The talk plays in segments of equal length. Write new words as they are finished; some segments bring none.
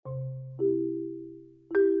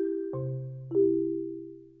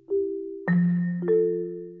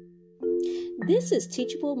This is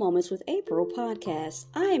Teachable Moments with April podcast.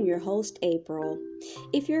 I am your host, April.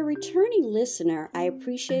 If you're a returning listener, I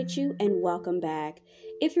appreciate you and welcome back.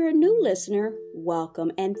 If you're a new listener,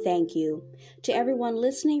 welcome and thank you. To everyone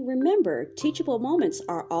listening, remember, teachable moments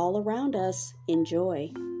are all around us.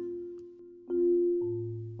 Enjoy.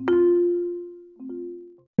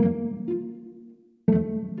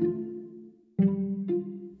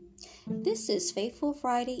 This is Faithful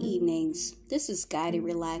Friday Evenings. This is Guided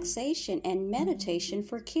Relaxation and Meditation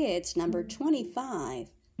for Kids, number 25,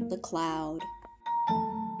 The Cloud.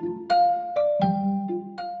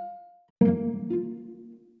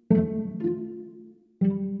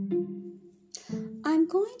 I'm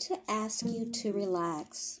going to ask you to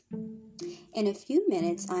relax. In a few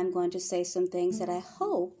minutes, I'm going to say some things that I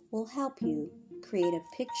hope will help you create a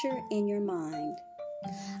picture in your mind.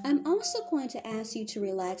 I'm also going to ask you to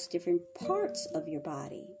relax different parts of your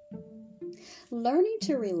body. Learning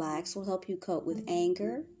to relax will help you cope with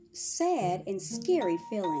anger, sad, and scary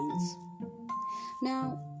feelings.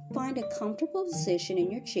 Now, find a comfortable position in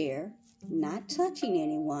your chair, not touching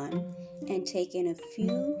anyone, and take in a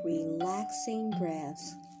few relaxing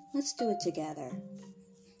breaths. Let's do it together.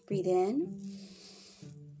 Breathe in,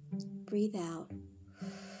 breathe out.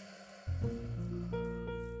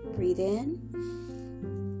 Breathe in,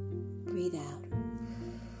 breathe out.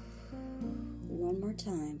 One more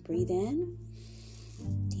time. Breathe in,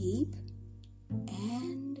 deep,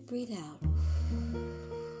 and breathe out.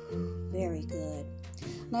 Very good.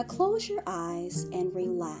 Now close your eyes and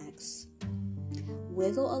relax.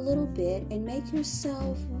 Wiggle a little bit and make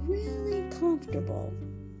yourself really comfortable.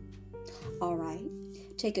 All right.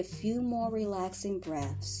 Take a few more relaxing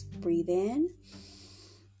breaths. Breathe in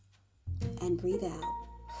and breathe out.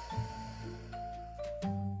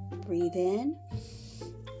 Breathe in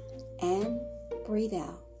and breathe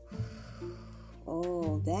out.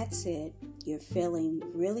 Oh, that's it. You're feeling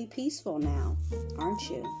really peaceful now, aren't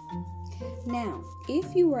you? Now,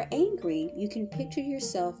 if you were angry, you can picture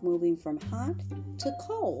yourself moving from hot to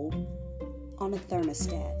cold on a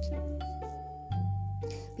thermostat,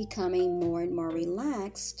 becoming more and more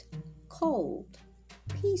relaxed, cold,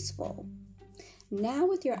 peaceful. Now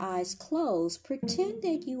with your eyes closed, pretend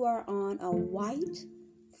that you are on a white,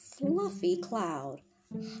 fluffy cloud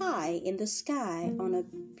high in the sky on a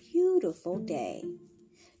beautiful day.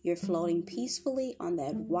 You're floating peacefully on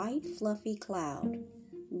that white, fluffy cloud,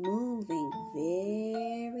 moving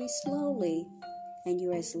very slowly, and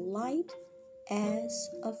you're as light as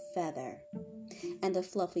a feather. And the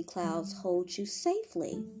fluffy clouds hold you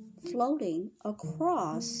safely, floating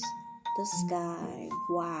across the sky.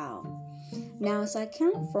 Wow. Now, as I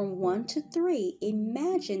count from 1 to 3,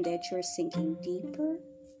 imagine that you're sinking deeper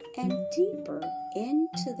and deeper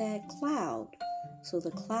into that cloud. So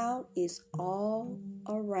the cloud is all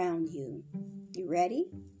around you. You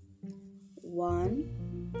ready?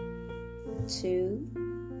 1, 2,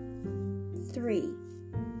 3.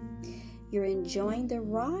 You're enjoying the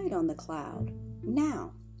ride on the cloud.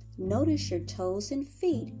 Now, notice your toes and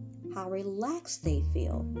feet, how relaxed they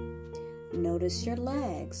feel. Notice your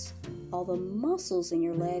legs. All the muscles in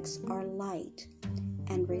your legs are light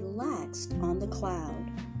and relaxed on the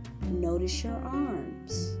cloud. Notice your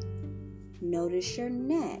arms. Notice your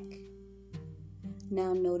neck.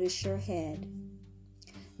 Now notice your head.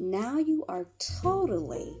 Now you are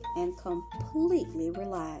totally and completely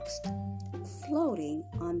relaxed, floating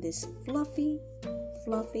on this fluffy,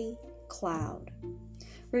 fluffy cloud.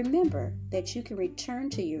 Remember that you can return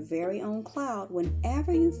to your very own cloud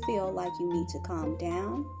whenever you feel like you need to calm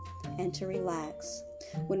down and to relax,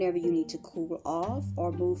 whenever you need to cool off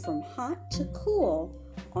or move from hot to cool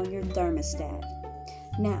on your thermostat.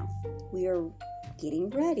 Now, we are getting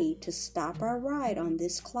ready to stop our ride on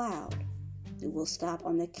this cloud. We will stop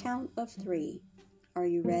on the count of 3. Are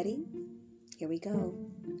you ready? Here we go.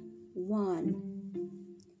 1,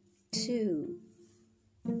 2,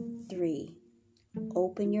 3.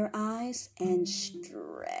 Open your eyes and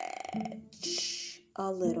stretch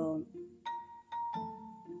a little.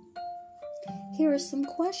 Here are some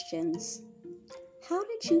questions. How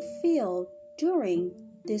did you feel during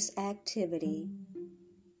this activity?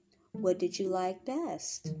 What did you like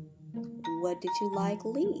best? What did you like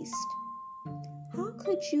least? How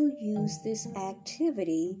could you use this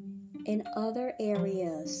activity in other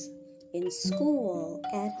areas, in school,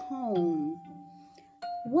 at home?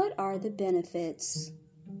 What are the benefits?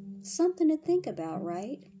 Something to think about,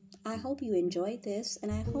 right? I hope you enjoyed this,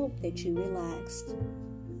 and I hope that you relaxed.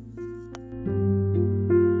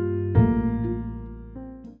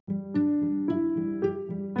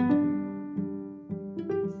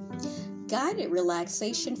 Guided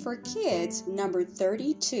Relaxation for Kids, number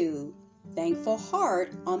 32. thankful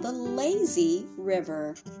heart on the lazy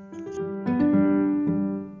river.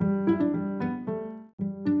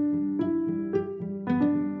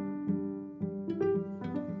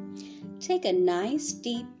 Take a nice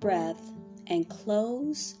deep breath and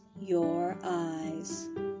close your eyes.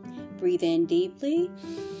 Breathe in deeply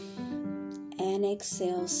and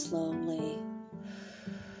exhale slowly.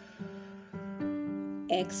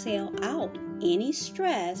 Exhale out any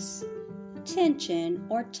stress, tension,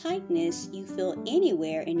 or tightness you feel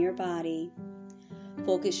anywhere in your body.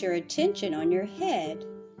 Focus your attention on your head,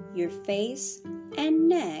 your face, and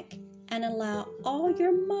neck, and allow all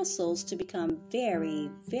your muscles to become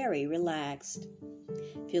very, very relaxed.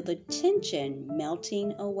 Feel the tension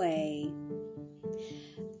melting away.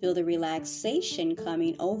 Feel the relaxation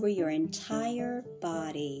coming over your entire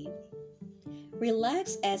body.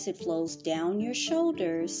 Relax as it flows down your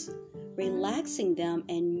shoulders, relaxing them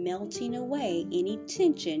and melting away any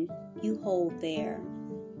tension you hold there.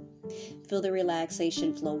 Feel the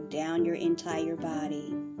relaxation flow down your entire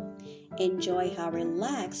body. Enjoy how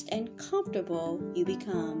relaxed and comfortable you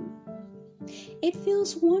become. It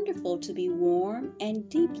feels wonderful to be warm and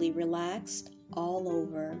deeply relaxed all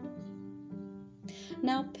over.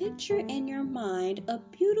 Now picture in your mind a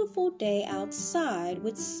beautiful day outside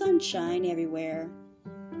with sunshine everywhere.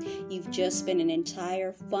 You've just spent an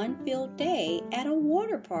entire fun-filled day at a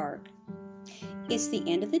water park. It's the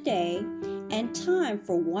end of the day and time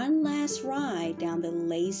for one last ride down the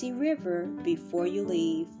lazy river before you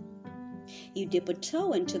leave. You dip a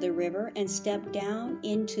toe into the river and step down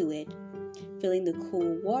into it, feeling the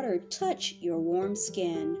cool water touch your warm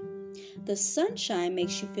skin. The sunshine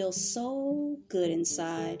makes you feel so good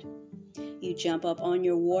inside. You jump up on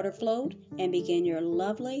your water float and begin your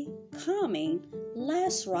lovely, calming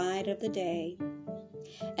last ride of the day.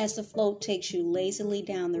 As the float takes you lazily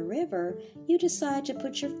down the river, you decide to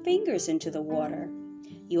put your fingers into the water.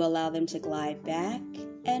 You allow them to glide back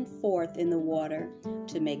and forth in the water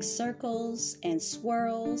to make circles and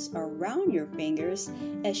swirls around your fingers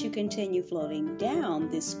as you continue floating down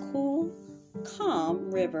this cool,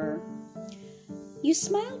 calm river. You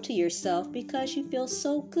smile to yourself because you feel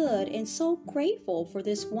so good and so grateful for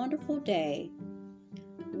this wonderful day.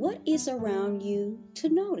 What is around you to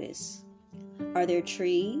notice? Are there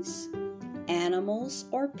trees, animals,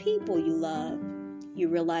 or people you love? You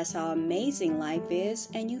realize how amazing life is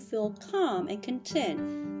and you feel calm and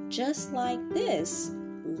content, just like this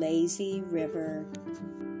lazy river.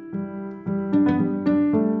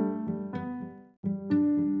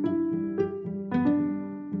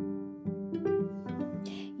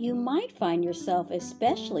 You might find yourself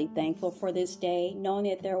especially thankful for this day, knowing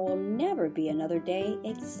that there will never be another day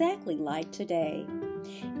exactly like today.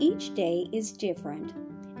 Each day is different,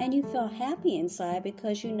 and you feel happy inside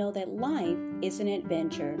because you know that life is an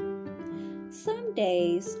adventure. Some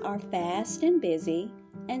days are fast and busy,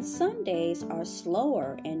 and some days are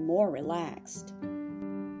slower and more relaxed.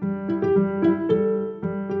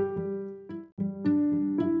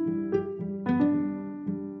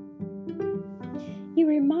 You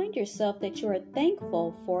remind yourself that you are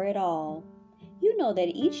thankful for it all. You know that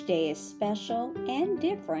each day is special and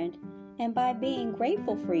different, and by being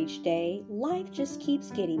grateful for each day, life just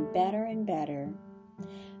keeps getting better and better.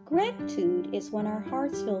 Gratitude is when our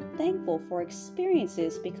hearts feel thankful for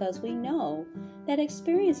experiences because we know that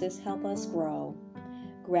experiences help us grow.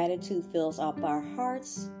 Gratitude fills up our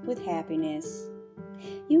hearts with happiness.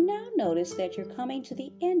 You now notice that you're coming to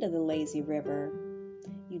the end of the lazy river.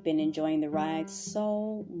 You've been enjoying the ride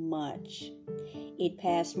so much. It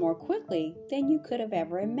passed more quickly than you could have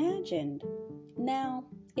ever imagined. Now,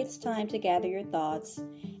 it's time to gather your thoughts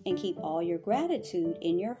and keep all your gratitude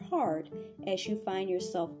in your heart as you find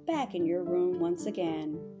yourself back in your room once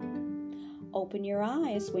again. Open your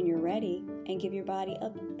eyes when you're ready and give your body a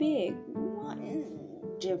big,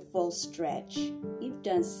 wonderful stretch. You've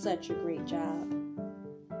done such a great job.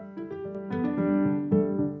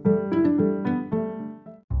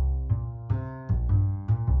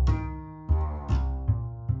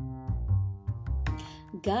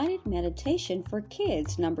 Guided Meditation for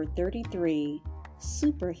Kids, number 33,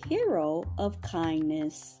 Superhero of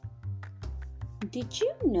Kindness. Did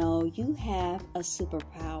you know you have a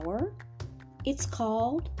superpower? It's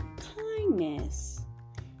called kindness.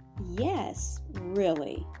 Yes,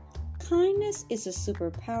 really. Kindness is a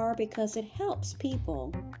superpower because it helps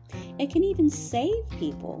people. It can even save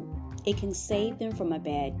people. It can save them from a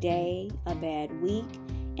bad day, a bad week,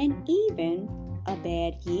 and even a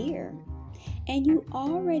bad year. And you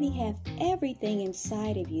already have everything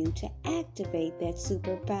inside of you to activate that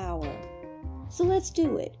superpower. So let's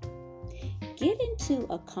do it. Get into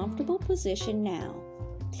a comfortable position now.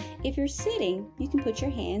 If you're sitting, you can put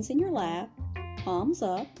your hands in your lap, palms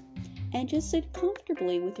up, and just sit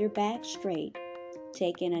comfortably with your back straight.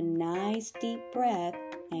 Take in a nice deep breath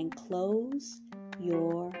and close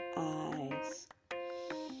your eyes.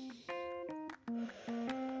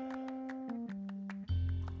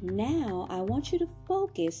 Now I want you to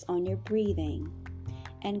focus on your breathing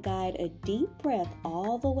and guide a deep breath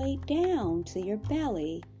all the way down to your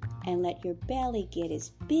belly and let your belly get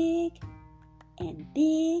as big and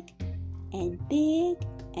big and big,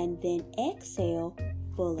 and then exhale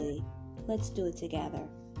fully. Let's do it together.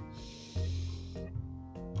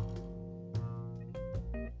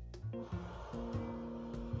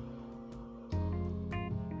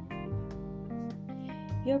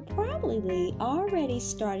 You're probably already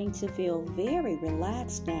starting to feel very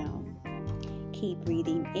relaxed now. Keep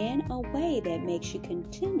breathing in a way that makes you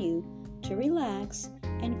continue to relax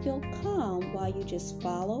and feel calm while you just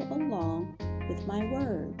follow along with my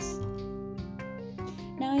words.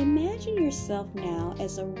 Now imagine yourself now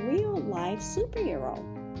as a real-life superhero.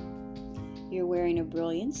 You're wearing a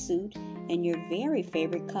brilliant suit and your very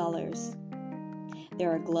favorite colors.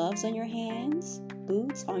 There are gloves on your hands,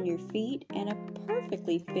 boots on your feet, and a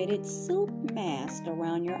perfectly fitted silk mask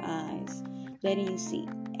around your eyes, letting you see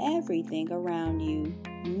everything around you,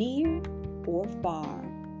 near or far.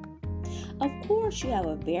 Of course, you have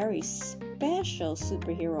a very special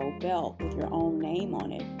superhero belt with your own name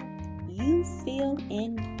on it. You feel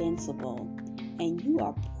invincible, and you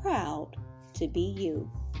are proud to be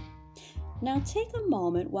you. Now take a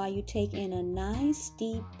moment while you take in a nice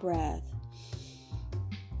deep breath.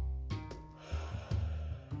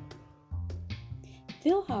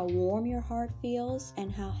 Feel how warm your heart feels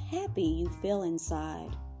and how happy you feel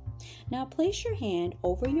inside. Now place your hand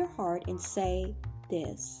over your heart and say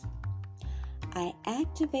this: I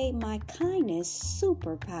activate my kindness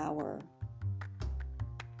superpower.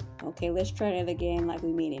 Okay, let's try that again like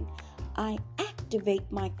we mean it. I activate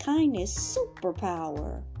my kindness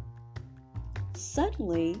superpower.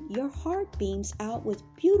 Suddenly, your heart beams out with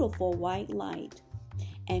beautiful white light,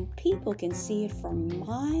 and people can see it from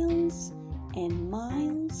miles and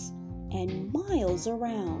miles and miles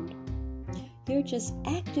around. You just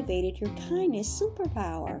activated your kindness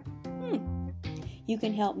superpower. You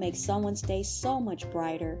can help make someone's day so much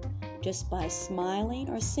brighter just by smiling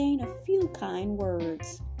or saying a few kind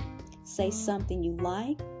words. Say something you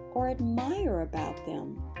like or admire about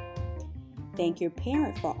them. Thank your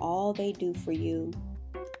parent for all they do for you.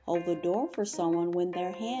 Hold the door for someone when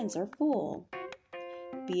their hands are full.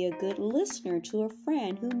 Be a good listener to a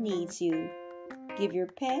friend who needs you. Give your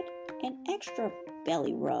pet an extra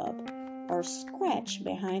belly rub or scratch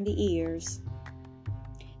behind the ears.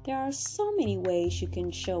 There are so many ways you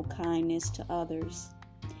can show kindness to others,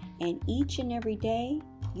 and each and every day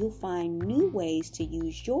you'll find new ways to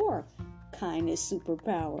use your kindness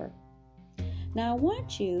superpower. Now I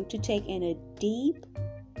want you to take in a deep,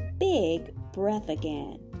 big breath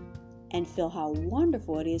again and feel how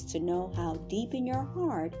wonderful it is to know how deep in your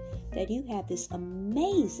heart that you have this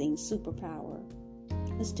amazing superpower.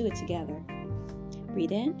 Let's do it together.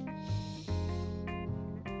 Breathe in.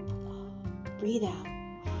 Breathe out.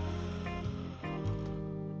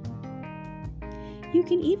 You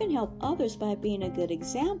can even help others by being a good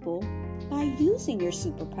example by using your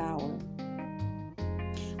superpower.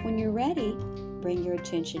 When you're ready, bring your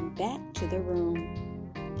attention back to the room.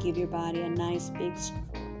 Give your body a nice big stretch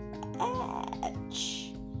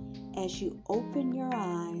as you open your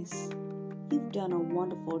eyes. You've done a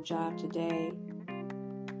wonderful job today.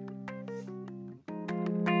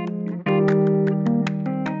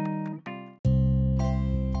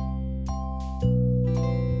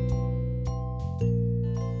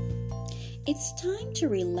 It's time to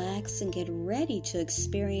relax and get ready to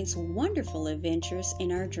experience wonderful adventures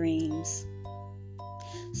in our dreams.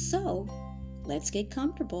 So, let's get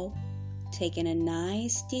comfortable, taking a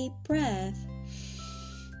nice deep breath,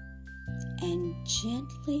 and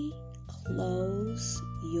gently close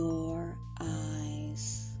your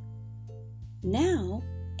eyes. Now,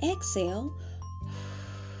 exhale,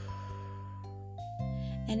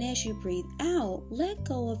 and as you breathe out, let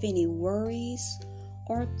go of any worries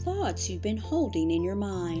or thoughts you've been holding in your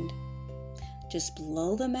mind. Just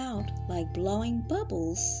blow them out like blowing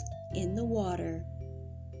bubbles in the water.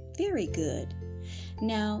 Very good.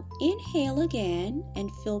 Now inhale again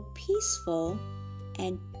and feel peaceful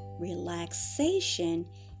and relaxation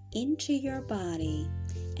into your body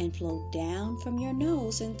and flow down from your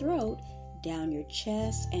nose and throat, down your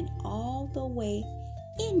chest and all the way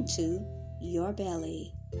into your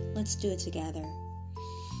belly. Let's do it together.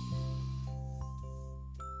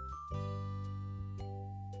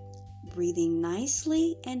 breathing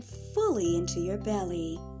nicely and fully into your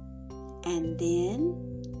belly, and then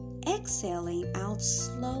exhaling out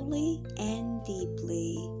slowly and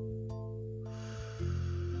deeply.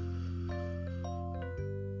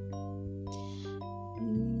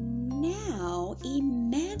 Now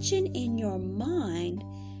imagine in your mind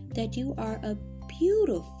that you are a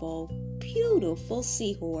beautiful, beautiful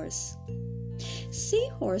seahorse.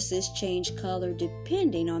 Seahorses change color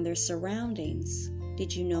depending on their surroundings.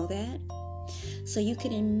 Did you know that? So you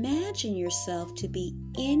can imagine yourself to be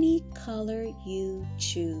any color you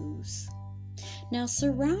choose. Now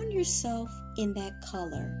surround yourself in that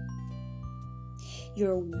color.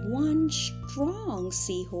 You're one strong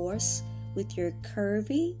seahorse with your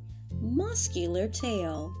curvy, muscular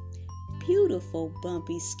tail, beautiful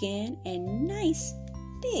bumpy skin, and nice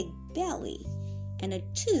big belly, and a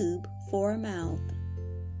tube for a mouth.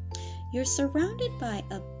 You're surrounded by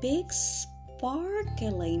a big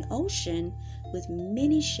sparkling ocean with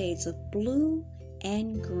many shades of blue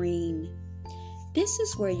and green. This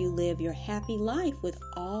is where you live your happy life with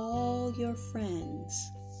all your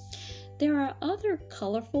friends. There are other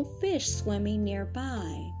colorful fish swimming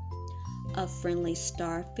nearby. A friendly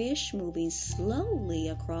starfish moving slowly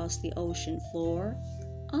across the ocean floor.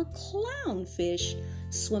 A clownfish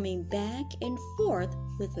swimming back and forth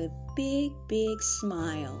with a big, big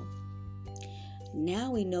smile.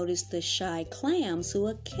 Now we notice the shy clams who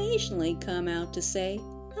occasionally come out to say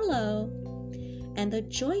hello, and the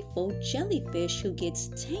joyful jellyfish who gets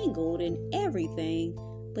tangled in everything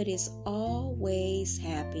but is always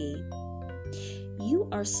happy. You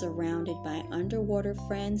are surrounded by underwater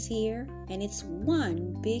friends here, and it's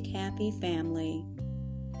one big happy family.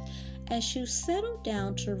 As you settle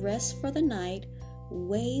down to rest for the night,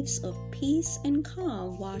 waves of peace and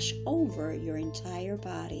calm wash over your entire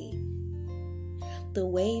body. The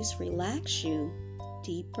waves relax you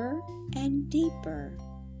deeper and deeper.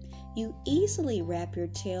 You easily wrap your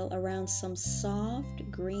tail around some soft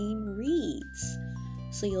green reeds,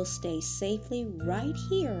 so you'll stay safely right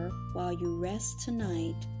here while you rest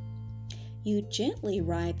tonight. You gently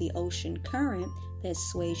ride the ocean current that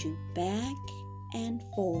sways you back and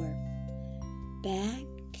forth, back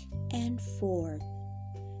and forth.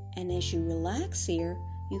 And as you relax here,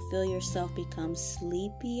 you feel yourself become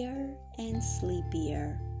sleepier and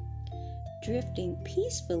sleepier, drifting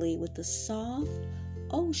peacefully with the soft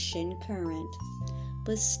ocean current,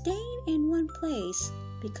 but staying in one place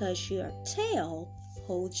because your tail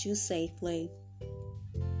holds you safely.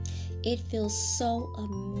 It feels so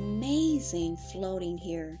amazing floating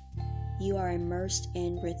here. You are immersed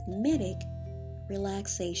in rhythmic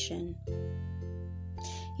relaxation.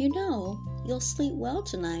 You know, you'll sleep well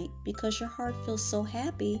tonight because your heart feels so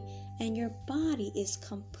happy and your body is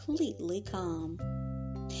completely calm.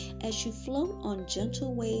 As you float on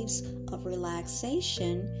gentle waves of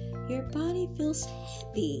relaxation, your body feels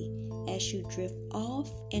happy as you drift off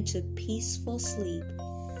into peaceful sleep.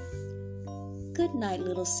 Good night,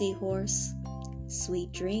 little seahorse.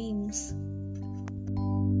 Sweet dreams.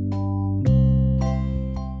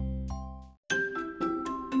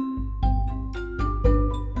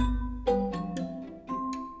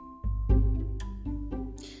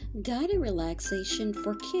 Guided Relaxation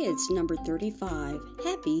for Kids number 35,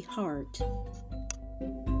 Happy Heart.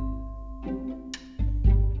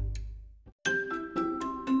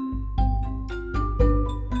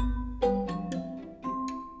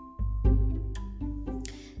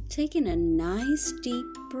 Taking a nice deep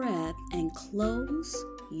breath and close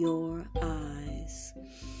your eyes.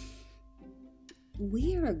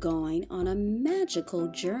 We are going on a magical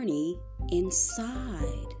journey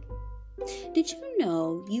inside. Did you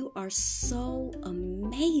know you are so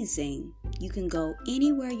amazing? You can go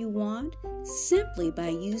anywhere you want simply by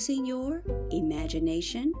using your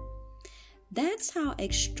imagination. That's how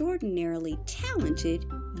extraordinarily talented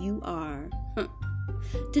you are.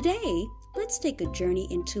 Today, let's take a journey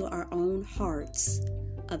into our own hearts,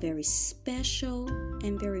 a very special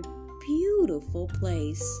and very beautiful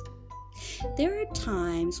place. There are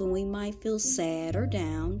times when we might feel sad or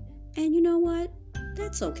down, and you know what?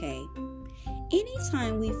 That's okay.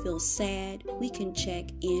 Anytime we feel sad, we can check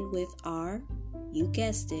in with our, you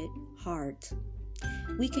guessed it, heart.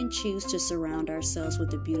 We can choose to surround ourselves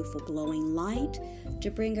with the beautiful glowing light to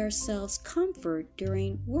bring ourselves comfort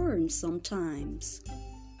during worrisome times.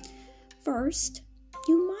 First,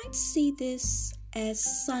 you might see this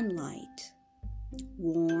as sunlight,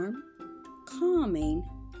 warm, calming,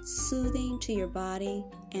 soothing to your body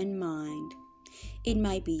and mind. It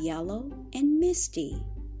might be yellow and misty.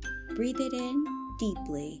 Breathe it in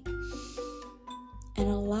deeply and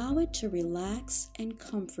allow it to relax and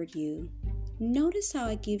comfort you. Notice how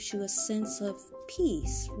it gives you a sense of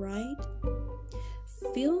peace, right?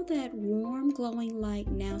 Feel that warm, glowing light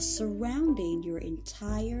now surrounding your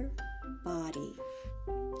entire body.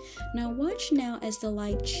 Now watch now as the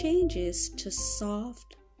light changes to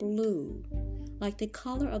soft blue, like the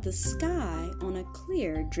color of the sky on a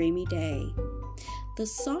clear, dreamy day. The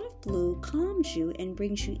soft blue calms you and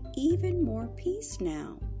brings you even more peace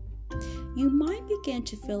now. You might begin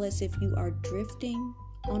to feel as if you are drifting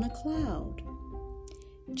on a cloud.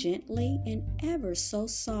 Gently and ever so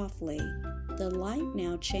softly, the light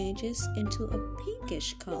now changes into a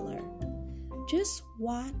pinkish color. Just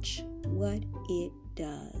watch what it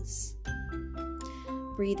does.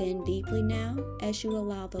 Breathe in deeply now as you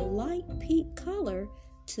allow the light pink color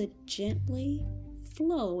to gently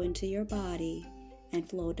flow into your body and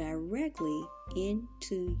flow directly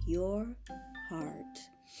into your heart.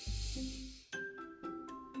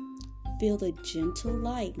 Feel the gentle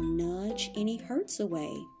light nudge any hurts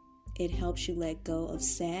away. It helps you let go of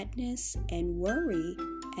sadness and worry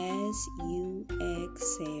as you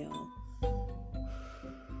exhale.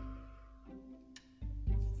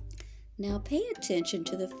 Now pay attention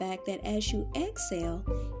to the fact that as you exhale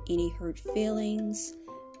any hurt feelings,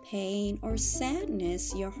 pain, or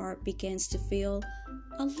sadness, your heart begins to feel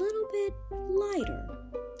a little bit lighter,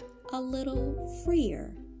 a little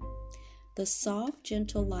freer. The soft,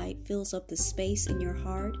 gentle light fills up the space in your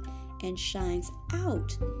heart and shines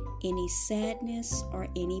out any sadness or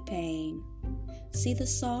any pain. See the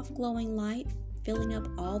soft, glowing light filling up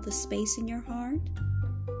all the space in your heart?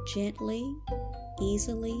 Gently,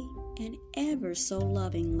 easily, and ever so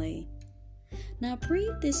lovingly. Now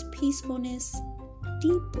breathe this peacefulness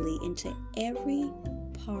deeply into every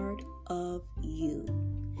part of you.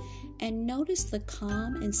 And notice the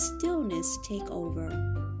calm and stillness take over.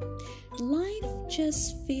 Life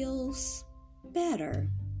just feels better.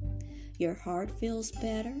 Your heart feels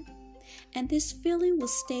better. And this feeling will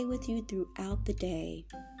stay with you throughout the day.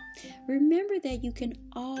 Remember that you can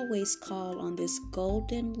always call on this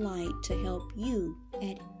golden light to help you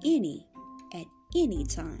at any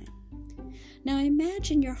time. Now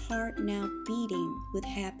imagine your heart now beating with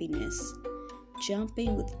happiness,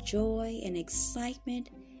 jumping with joy and excitement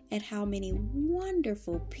at how many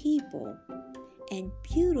wonderful people and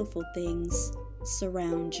beautiful things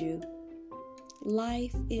surround you.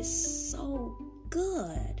 Life is so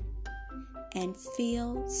good and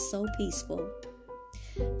feel so peaceful.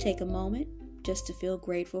 Take a moment just to feel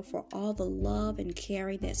grateful for all the love and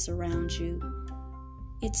caring that surrounds you.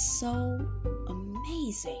 It's so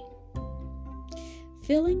amazing.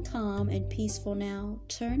 Feeling calm and peaceful now,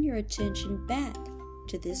 turn your attention back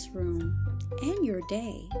to this room and your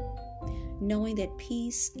day, knowing that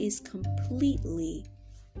peace is completely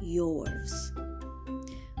yours.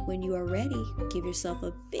 When you are ready, give yourself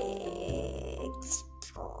a big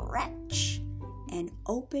stretch and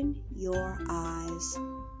open your eyes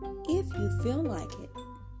if you feel like it.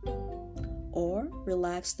 Or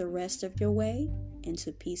relax the rest of your way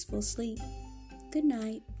into peaceful sleep. Good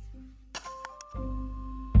night.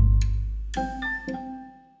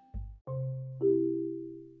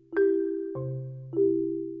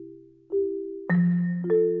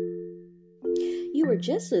 You were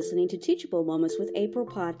just listening to Teachable Moments with April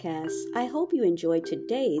podcast. I hope you enjoyed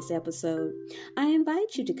today's episode. I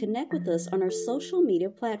invite you to connect with us on our social media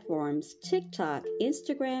platforms, TikTok,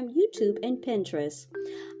 Instagram, YouTube, and Pinterest.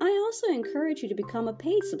 I also encourage you to become a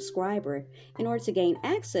paid subscriber in order to gain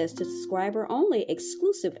access to subscriber-only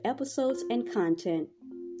exclusive episodes and content.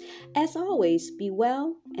 As always, be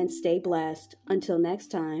well and stay blessed. Until next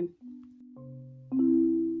time.